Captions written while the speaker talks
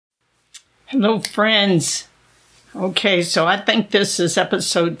Hello, friends. Okay, so I think this is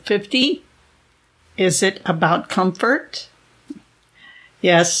episode 50. Is it about comfort?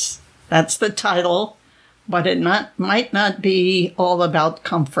 Yes, that's the title, but it might not be all about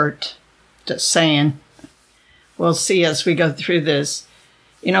comfort. Just saying. We'll see as we go through this.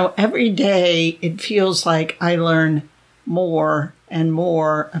 You know, every day it feels like I learn more and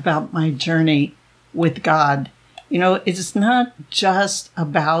more about my journey with God. You know, it's not just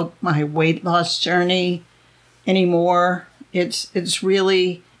about my weight loss journey anymore. It's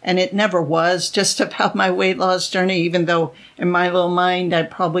really, and it never was just about my weight loss journey, even though in my little mind I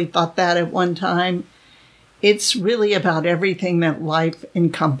probably thought that at one time. It's really about everything that life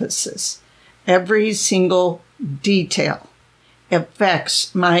encompasses. Every single detail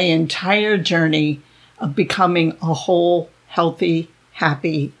affects my entire journey of becoming a whole, healthy,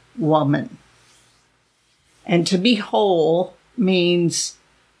 happy woman. And to be whole means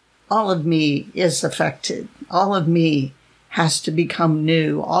all of me is affected. All of me has to become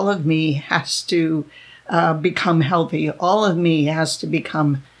new. All of me has to become healthy. All of me has to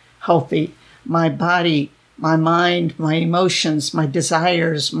become healthy. My body, my mind, my emotions, my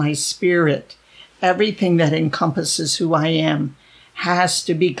desires, my spirit, everything that encompasses who I am has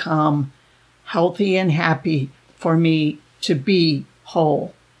to become healthy and happy for me to be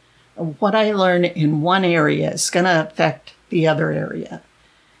whole. What I learn in one area is going to affect the other area.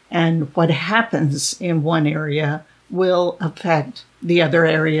 And what happens in one area will affect the other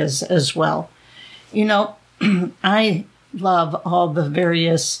areas as well. You know, I love all the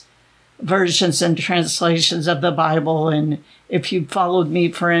various versions and translations of the Bible. And if you followed me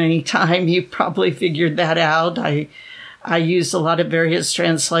for any time, you probably figured that out. I use a lot of various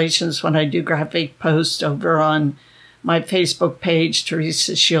translations when I do graphic posts over on my Facebook page,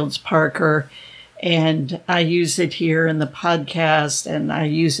 Teresa Shields Parker, and I use it here in the podcast, and I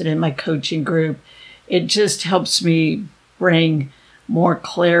use it in my coaching group. It just helps me bring more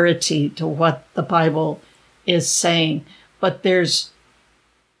clarity to what the Bible is saying. But there's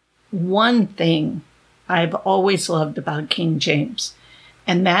one thing I've always loved about King James,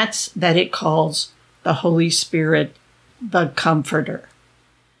 and that's that it calls the Holy Spirit the Comforter.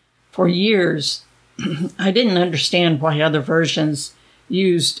 For years, I didn't understand why other versions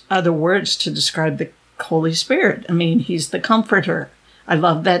used other words to describe the Holy Spirit. I mean, he's the Comforter. I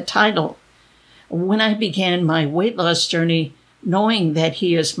love that title. When I began my weight loss journey, knowing that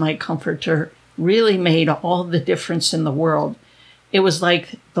he is my comforter really made all the difference in the world. It was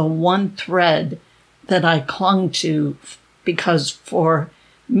like the one thread that I clung to, because for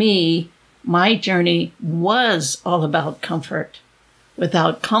me, my journey was all about comfort.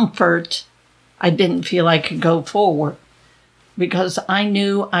 Without comfort, I didn't feel I could go forward, because I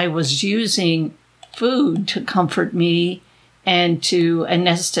knew I was using food to comfort me and to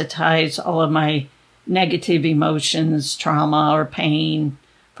anesthetize all of my negative emotions, trauma, or pain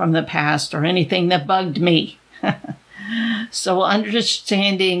from the past, or anything that bugged me. So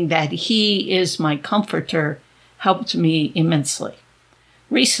understanding that he is my comforter helped me immensely.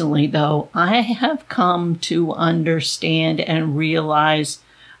 Recently, though, I have come to understand and realize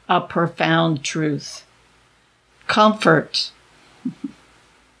a profound truth. Comfort,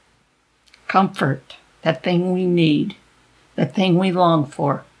 that thing we need, that thing we long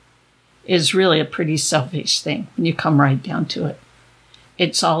for, is really a pretty selfish thing when you come right down to it.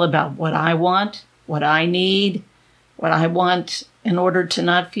 It's all about what I want, what I need, what I want in order to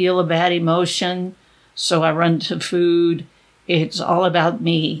not feel a bad emotion. So I run to food. It's all about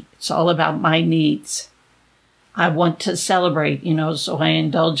me. It's all about my needs. I want to celebrate, so I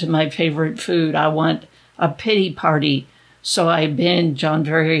indulge in my favorite food. I want a pity party, so I binge on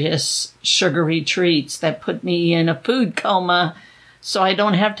various sugary treats that put me in a food coma, so I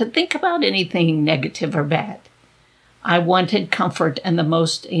don't have to think about anything negative or bad. I wanted comfort, and the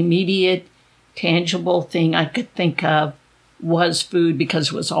most immediate, tangible thing I could think of was food, because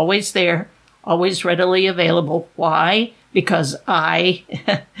it was always there, always readily available. Why? Because I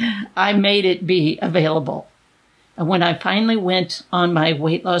made it be available. And when I finally went on my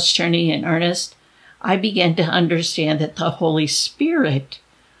weight loss journey in earnest, I began to understand that the Holy Spirit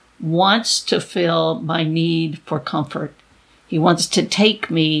wants to fill my need for comfort. He wants to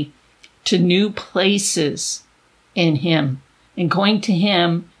take me to new places in him. And going to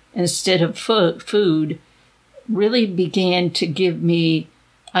him instead of food really began to give me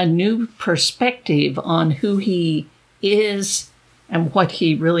a new perspective on who he is and what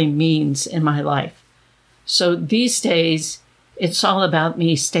he really means in my life. So these days, it's all about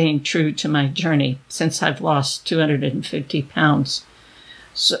me staying true to my journey since I've lost 250 pounds.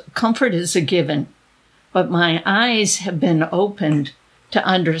 So comfort is a given, but my eyes have been opened to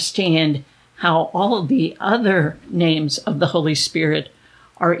understand how all of the other names of the Holy Spirit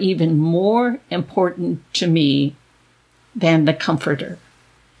are even more important to me than the Comforter.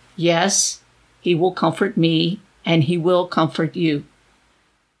 Yes, he will comfort me and he will comfort you.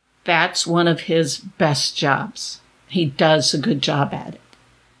 That's one of his best jobs. He does a good job at it.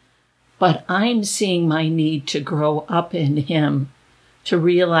 But I'm seeing my need to grow up in him, to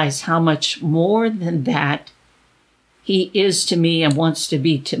realize how much more than that he is to me and wants to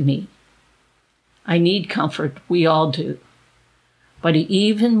be to me. I need comfort. We all do. But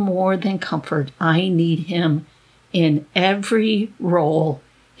even more than comfort, I need him in every role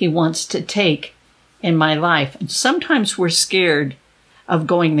he wants to take in my life. And sometimes we're scared of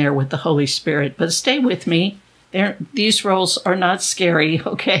going there with the Holy Spirit, but stay with me. These roles are not scary,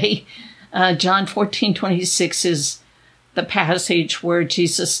 okay? John 14:26 is the passage where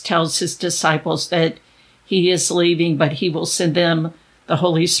Jesus tells his disciples that he is leaving, but he will send them the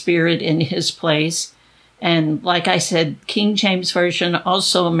Holy Spirit in his place. And like I said, King James Version,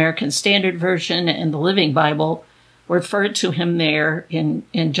 also American Standard Version, and the Living Bible refer to him there in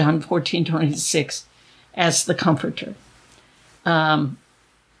John 14:26 as the Comforter.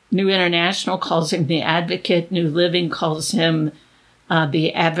 New International calls him the Advocate. New Living calls him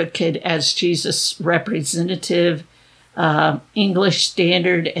the Advocate as Jesus' representative. English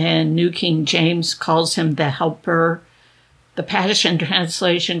Standard and New King James calls him the Helper. The Passion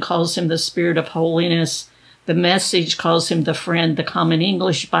Translation calls him the Spirit of Holiness. The Message calls him the Friend. The Common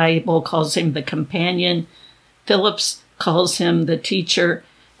English Bible calls him the Companion. Phillips calls him the Teacher.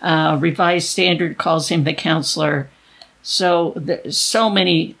 Revised Standard calls him the Counselor. So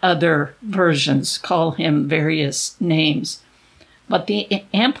many other versions call him various names. But the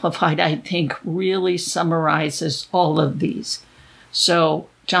Amplified, I think, really summarizes all of these. So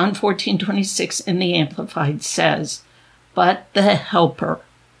John 14:26 in the Amplified says, "But the Helper,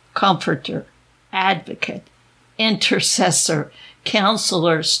 Comforter, Advocate, Intercessor,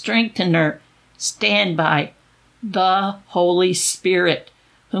 Counselor, Strengthener, Standby, the Holy Spirit,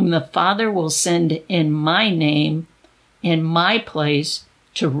 whom the Father will send in my name, in my place,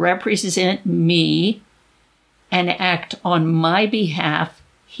 to represent me and act on my behalf.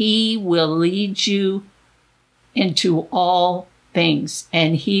 He will lead you into all things,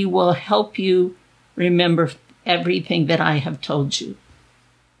 and he will help you remember everything that I have told you."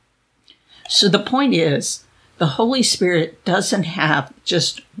 So the point is, the Holy Spirit doesn't have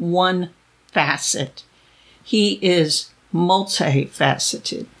just one facet. He is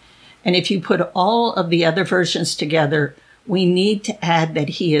multifaceted. And if you put all of the other versions together, we need to add that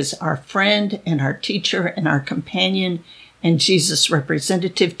he is our friend and our teacher and our companion and Jesus'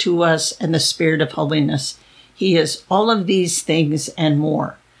 representative to us and the Spirit of holiness. He is all of these things and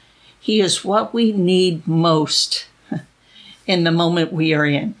more. He is what we need most in the moment we are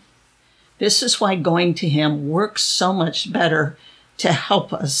in. This is why going to him works so much better to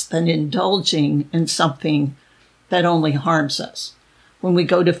help us than indulging in something that only harms us. When we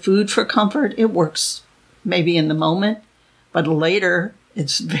go to food for comfort, it works maybe in the moment, but later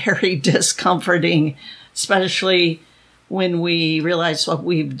it's very discomforting, especially when we realize what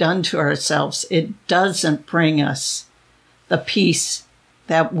we've done to ourselves. It doesn't bring us the peace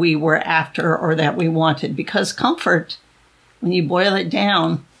that we were after or that we wanted, because comfort, when you boil it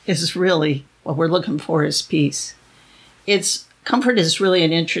down, is really what we're looking for is peace. Comfort is really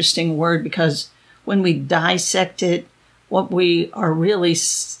an interesting word, because when we dissect it, what we are really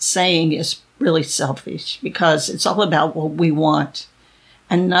saying is really selfish, because it's all about what we want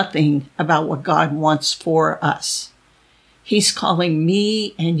and nothing about what God wants for us. He's calling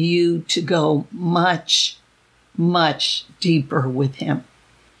me and you to go much, much deeper with him.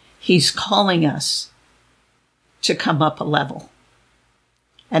 He's calling us to come up a level.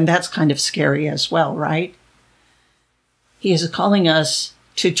 And that's kind of scary as well, right? He is calling us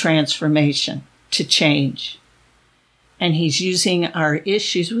to transformation, to change. And he's using our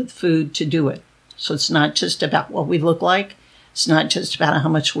issues with food to do it. So it's not just about what we look like. It's not just about how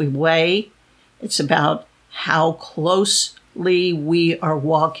much we weigh. It's about how closely we are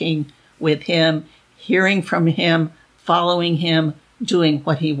walking with him, hearing from him, following him, doing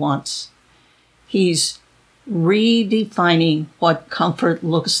what he wants. He's redefining what comfort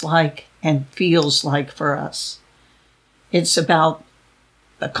looks like and feels like for us. It's about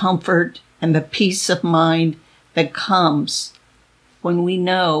the comfort and the peace of mind that comes when we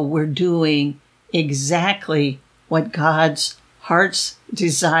know we're doing exactly what God's heart's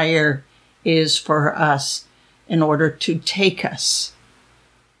desire is for us in order to take us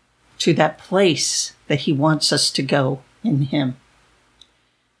to that place that he wants us to go in him.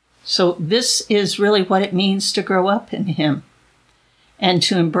 So this is really what it means to grow up in him. and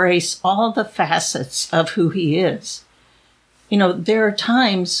to embrace all the facets of who he is. You know, there are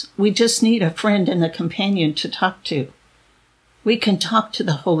times we just need a friend and a companion to talk to. We can talk to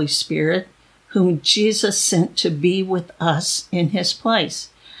the Holy Spirit, whom Jesus sent to be with us in his place.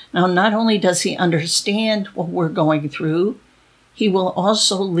 Now, not only does he understand what we're going through, he will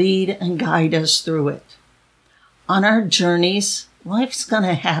also lead and guide us through it. On our journeys, life's going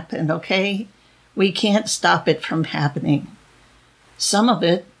to happen, okay? We can't stop it from happening. Some of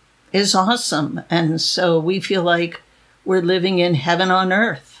it is awesome, and so we feel like we're living in heaven on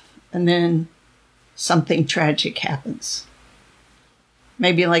earth, and then something tragic happens.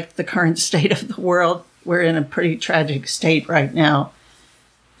 Maybe like the current state of the world, we're in a pretty tragic state right now.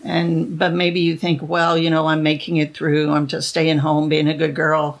 But maybe you think, well, you know, I'm making it through. I'm just staying home, being a good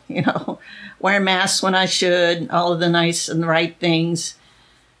girl, you know, wear masks when I should, all of the nice and right things.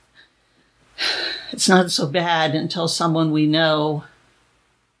 It's not so bad until someone we know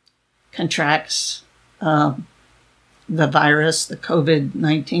contracts the virus, the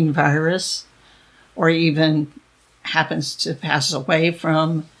COVID-19 virus, or even happens to pass away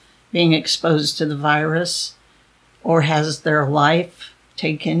from being exposed to the virus, or has their life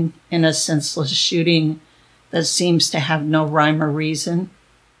taken in a senseless shooting that seems to have no rhyme or reason.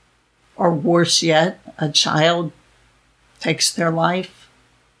 Or worse yet, a child takes their life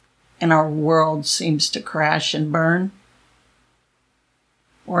and our world seems to crash and burn.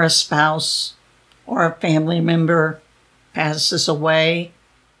 Or a spouse or a family member passes away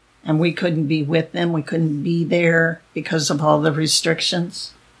and we couldn't be with them, we couldn't be there because of all the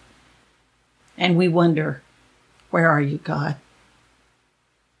restrictions. And we wonder, where are you, God?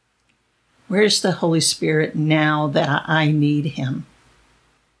 Where's the Holy Spirit now that I need him?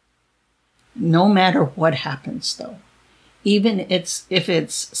 No matter what happens, though, even if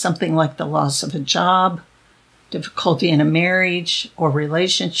it's something like the loss of a job, difficulty in a marriage or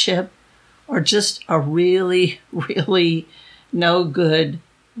relationship, or just a really, really no good,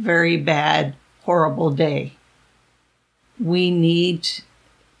 very bad, horrible day, we need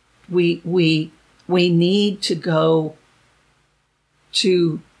to go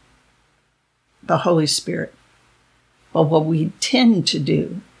to the Holy Spirit. But what we tend to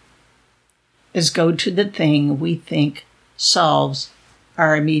do is go to the thing we think solves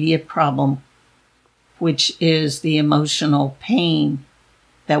our immediate problem, which is the emotional pain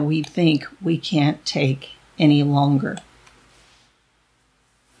that we think we can't take any longer.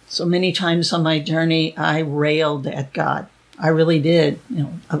 So many times on my journey, I railed at God. I really did.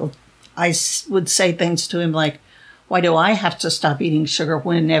 You know, I would say things to him like, why do I have to stop eating sugar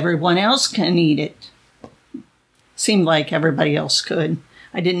when everyone else can eat it? Seemed like everybody else could.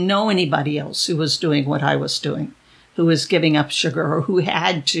 I didn't know anybody else who was doing what I was doing, who was giving up sugar or who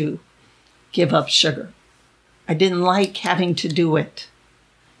had to give up sugar. I didn't like having to do it.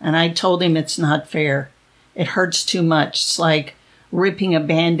 And I told him it's not fair. It hurts too much. It's like ripping a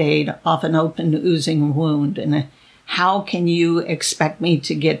Band-Aid off an open, oozing wound. And how can you expect me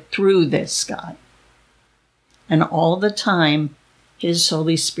to get through this, God? And all the time, his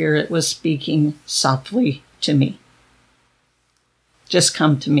Holy Spirit was speaking softly to me. Just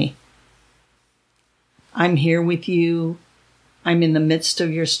come to me. I'm here with you. I'm in the midst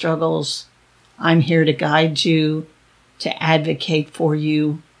of your struggles. I'm here to guide you, to advocate for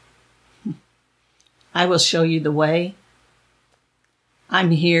you. I will show you the way.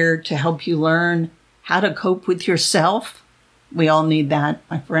 I'm here to help you learn how to cope with yourself. We all need that,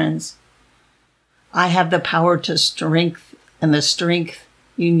 my friends. I have the power to strength and the strength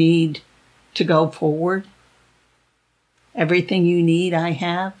you need to go forward. Everything you need, I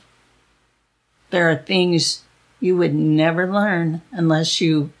have. There are things you would never learn unless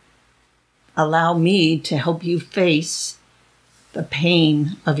you allow me to help you face the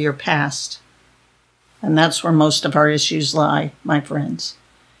pain of your past. And that's where most of our issues lie, my friends.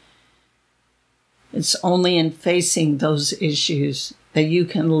 It's only in facing those issues that you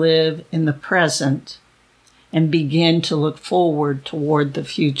can live in the present and begin to look forward toward the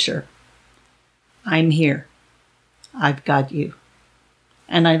future. I'm here. I've got you.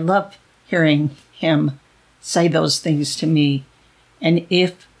 And I love hearing him say those things to me. And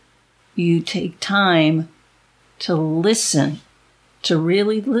if you take time to listen, to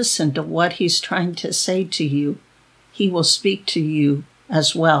really listen to what he's trying to say to you, he will speak to you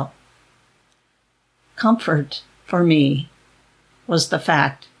as well. Comfort for me was the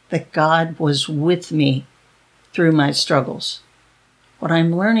fact that God was with me through my struggles. What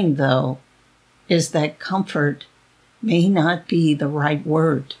I'm learning, though, is that comfort may not be the right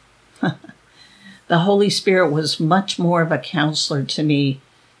word. The Holy Spirit was much more of a counselor to me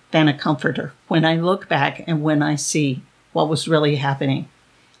than a comforter when I look back and when I see. what was really happening.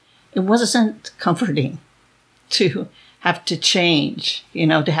 It wasn't comforting to have to change,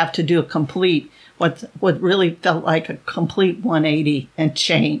 to have to do a complete, what really felt like a complete 180 and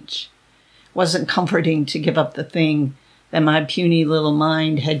change. It wasn't comforting to give up the thing that my puny little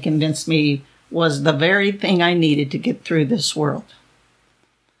mind had convinced me was the very thing I needed to get through this world.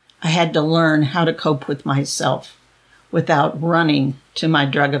 I had to learn how to cope with myself without running to my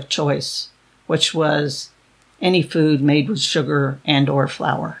drug of choice, which was any food made with sugar and or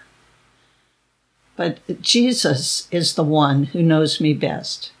flour. But Jesus is the one who knows me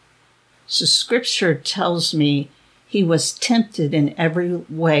best. So Scripture tells me he was tempted in every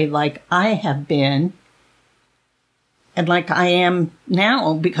way like I have been and like I am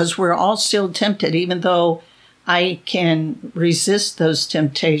now, because we're all still tempted, even though I can resist those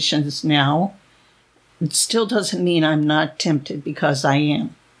temptations now. It still doesn't mean I'm not tempted, because I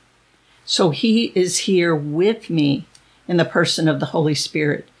am. So he is here with me in the person of the Holy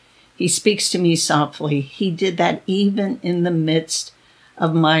Spirit. He speaks to me softly. He did that even in the midst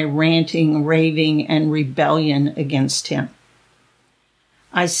of my ranting, raving, and rebellion against him.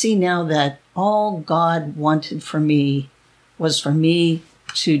 I see now that all God wanted for me was for me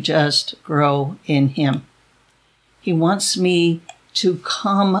to just grow in him. He wants me to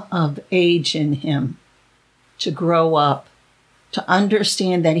come of age in him, to grow up, to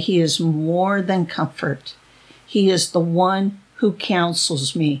understand that he is more than comfort. He is the one who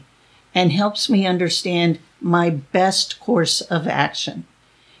counsels me and helps me understand my best course of action.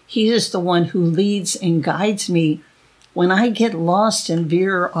 He is the one who leads and guides me when I get lost and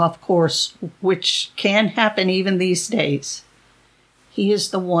veer off course, which can happen even these days. He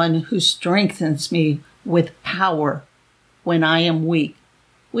is the one who strengthens me with power when I am weak,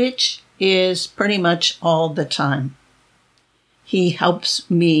 which is pretty much all the time. He helps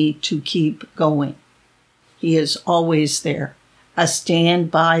me to keep going. He is always there, a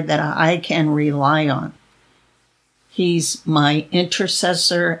standby that I can rely on. He's my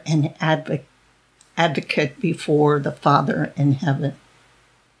intercessor and advocate before the Father in heaven.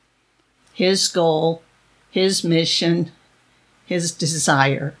 His goal, his mission, his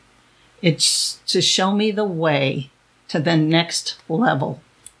desire, it's to show me the way to the next level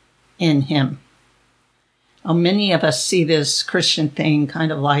in him. Now, many of us see this Christian thing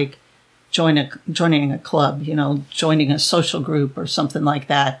kind of like joining a club, joining a social group or something like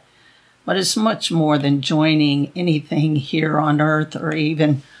that. But it's much more than joining anything here on earth or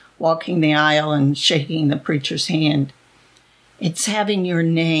even walking the aisle and shaking the preacher's hand. It's having your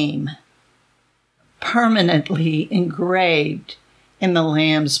name permanently engraved in the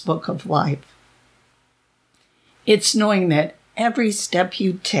Lamb's Book of Life. It's knowing that every step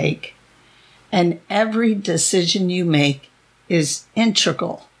you take and every decision you make is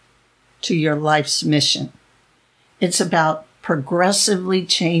integral to your life's mission. It's about progressively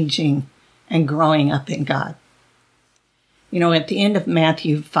changing and growing up in God. At the end of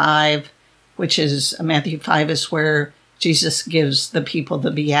Matthew 5, Matthew 5 is where Jesus gives the people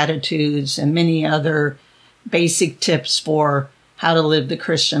the Beatitudes and many other basic tips for how to live the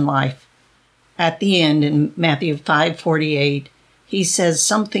Christian life. At the end, in Matthew 5:48, he says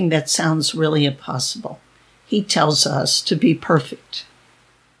something that sounds really impossible. He tells us to be perfect.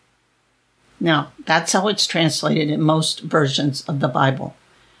 Now, that's how it's translated in most versions of the Bible.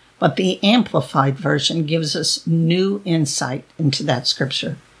 But the Amplified Version gives us new insight into that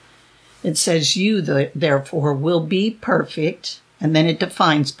scripture. It says, you, therefore, will be perfect, and then it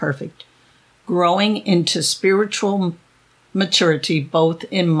defines perfect, growing into spiritual maturity, both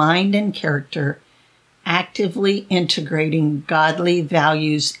in mind and character, actively integrating godly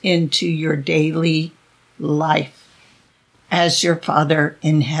values into your daily life, as your Father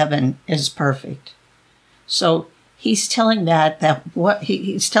in heaven is perfect. So he's telling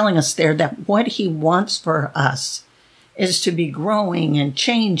he's telling us there that what he wants for us is to be growing and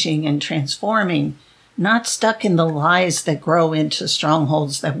changing and transforming, not stuck in the lies that grow into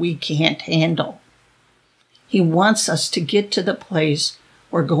strongholds that we can't handle. He wants us to get to the place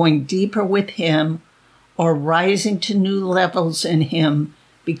where going deeper with him or rising to new levels in him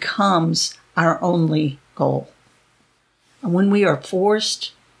becomes our only goal. And when we are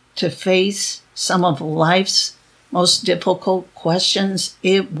forced to face some of life's most difficult questions,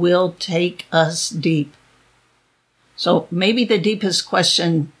 it will take us deep. So maybe the deepest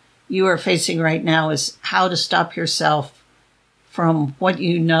question you are facing right now is how to stop yourself from what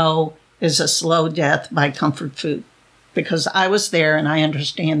you know is a slow death by comfort food. Because I was there and I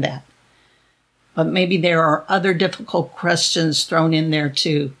understand that. But maybe there are other difficult questions thrown in there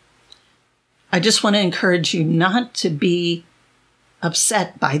too. I just want to encourage you not to be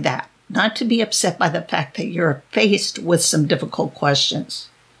upset by that, not to be upset by the fact that you're faced with some difficult questions,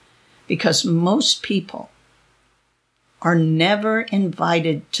 because most people are never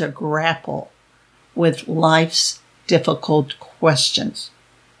invited to grapple with life's difficult questions.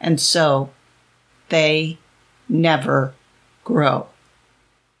 And so they never grow.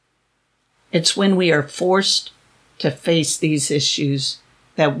 It's when we are forced to face these issues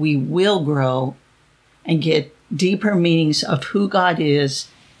that we will grow and get deeper meanings of who God is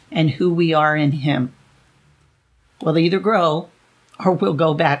and who we are in Him. We'll either grow or we'll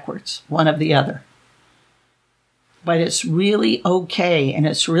go backwards, one of the other. But it's really okay, and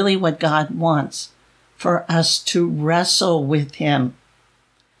it's really what God wants, for us to wrestle with Him,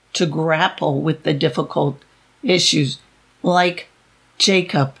 to grapple with the difficult issues, like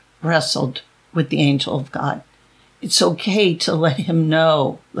Jacob wrestled with the angel of God. It's okay to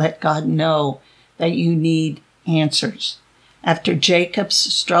let God know that you need answers. After Jacob's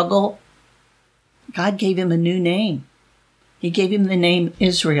struggle, God gave him a new name. He gave him the name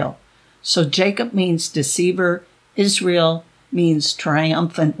Israel. So Jacob means deceiver. Israel means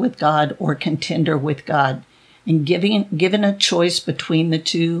triumphant with God or contender with God. And given a choice between the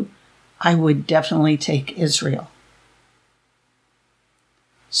two, I would definitely take Israel.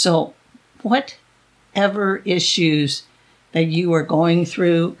 So whatever issues that you are going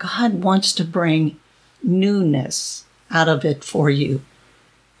through, God wants to bring newness out of it for you.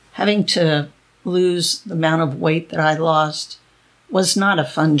 Having to lose the amount of weight that I lost was not a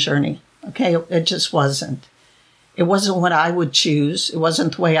fun journey. Okay, it just wasn't. It wasn't what I would choose. It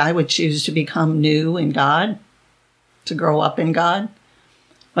wasn't the way I would choose to become new in God, to grow up in God.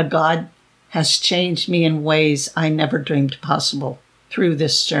 But God has changed me in ways I never dreamed possible through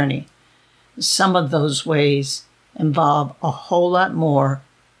this journey. Some of those ways involve a whole lot more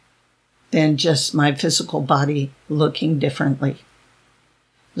than just my physical body looking differently.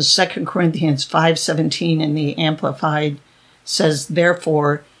 The 2 Corinthians 5:17 in the Amplified says,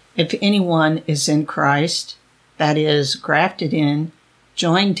 "Therefore, if anyone is in Christ, that is, grafted in,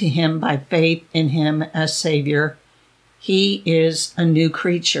 joined to Him by faith in Him as Savior, he is a new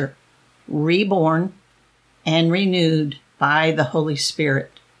creature, reborn and renewed by the Holy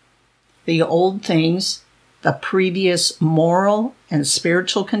Spirit. The old things, the previous moral and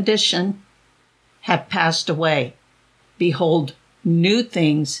spiritual condition, have passed away. Behold, new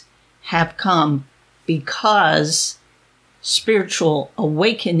things have come, because spiritual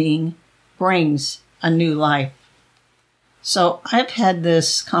awakening brings a new life." So I've had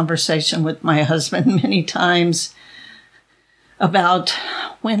this conversation with my husband many times about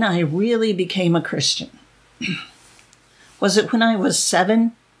when I really became a Christian. Was it when I was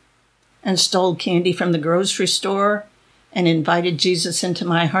 7 and stole candy from the grocery store and invited Jesus into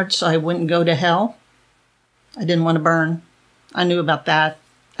my heart so I wouldn't go to hell? I didn't want to burn. I knew about that.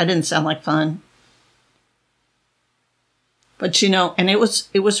 That didn't sound like fun. But and it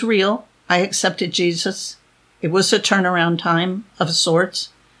was real. I accepted Jesus. It was a turnaround time of sorts,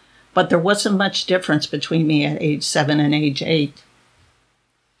 but there wasn't much difference between me at age 7 and age 8.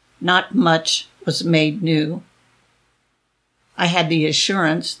 Not much was made new. I had the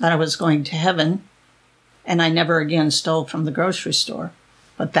assurance that I was going to heaven, and I never again stole from the grocery store,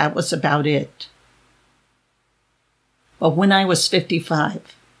 but that was about it. But when I was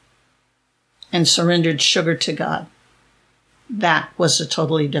 55 and surrendered sugar to God, that was a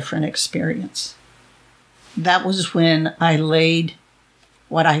totally different experience. That was when I laid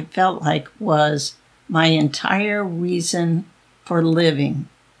what I felt like was my entire reason for living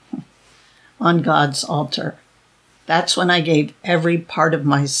on God's altar. That's when I gave every part of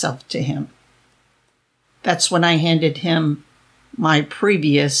myself to Him. That's when I handed Him my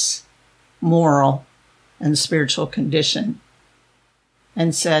previous moral and spiritual condition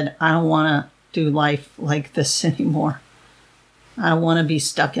and said, I don't want to do life like this anymore. I don't want to be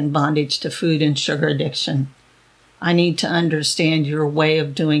stuck in bondage to food and sugar addiction. I need to understand your way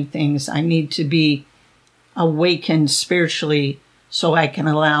of doing things. I need to be awakened spiritually so I can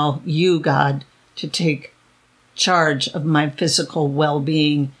allow you, God, to take charge of my physical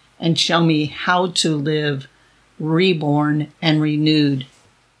well-being and show me how to live reborn and renewed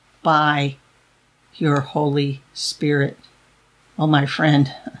by your Holy Spirit. Oh, my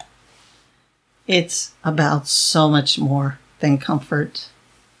friend, it's about so much more than comfort.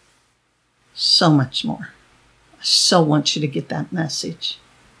 So much more. I so want you to get that message.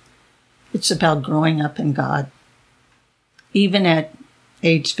 It's about growing up in God. Even at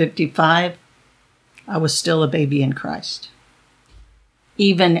age 55, I was still a baby in Christ.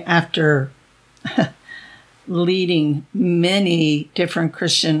 Even after leading many different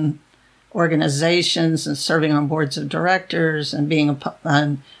Christian organizations and serving on boards of directors and being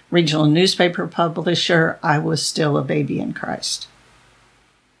a regional newspaper publisher, I was still a baby in Christ.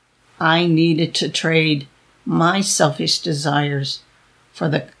 I needed to trade my selfish desires for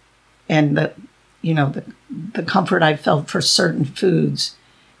the comfort I felt for certain foods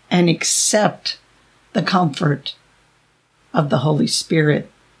and accept the comfort of the Holy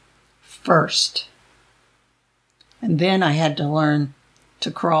Spirit first. And then I had to learn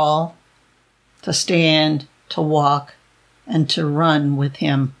to crawl, to stand, to walk, and to run with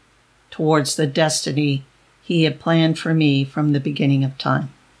Him towards the destiny He had planned for me from the beginning of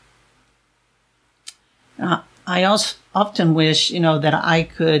time. I also often wish, that I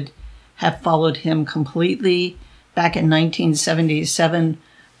could have followed Him completely back in 1977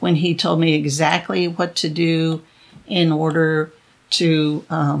 when He told me exactly what to do in order to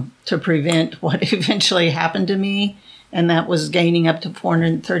prevent what eventually happened to me, and that was gaining up to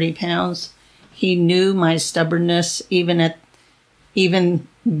 430 pounds. He knew my stubbornness. Even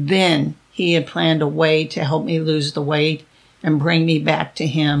then, He had planned a way to help me lose the weight and bring me back to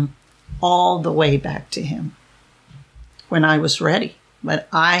Him, all the way back to Him, when I was ready. But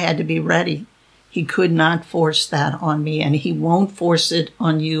I had to be ready. He could not force that on me, and He won't force it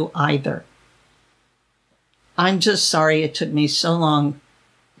on you either. I'm just sorry it took me so long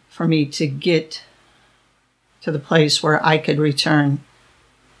for me to get to the place where I could return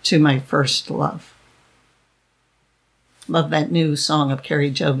to my first love. Love that new song of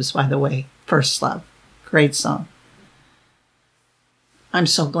Carrie Jobs, by the way, First Love. Great song. I'm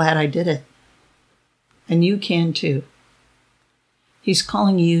so glad I did it. And you can too. He's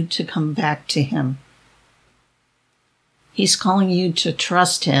calling you to come back to Him. He's calling you to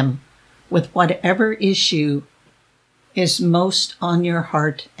trust Him with whatever issue is most on your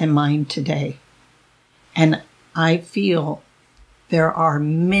heart and mind today. And I feel there are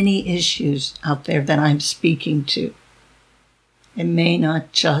many issues out there that I'm speaking to. It may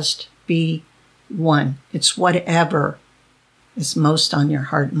not just be one. It's whatever is most on your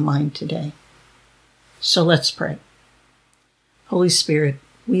heart and mind today. So let's pray. Holy Spirit,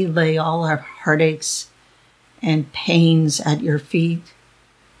 we lay all our heartaches and pains at your feet.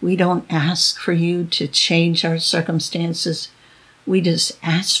 We don't ask for you to change our circumstances. We just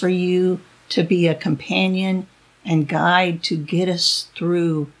ask for you to be a companion and guide to get us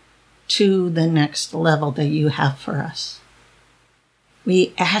through to the next level that you have for us.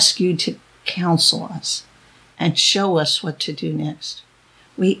 We ask you to counsel us and show us what to do next.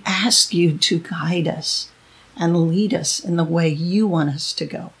 We ask you to guide us and lead us in the way you want us to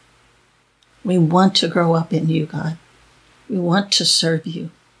go. We want to grow up in you, God. We want to serve you.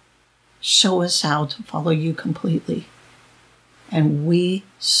 Show us how to follow you completely. And we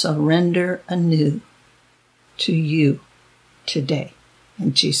surrender anew to you today.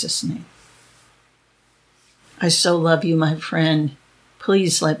 In Jesus' name. I so love you, my friend.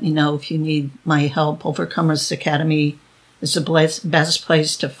 Please let me know if you need my help. Overcomers Academy is the best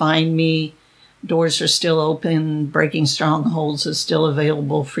place to find me. Doors are still open. Breaking Strongholds is still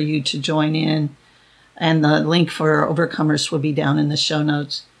available for you to join in. And the link for Overcomers will be down in the show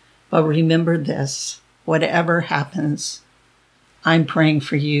notes. But remember this, whatever happens, I'm praying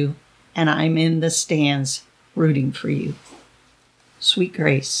for you, and I'm in the stands rooting for you. Sweet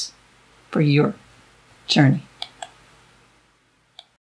grace for your journey.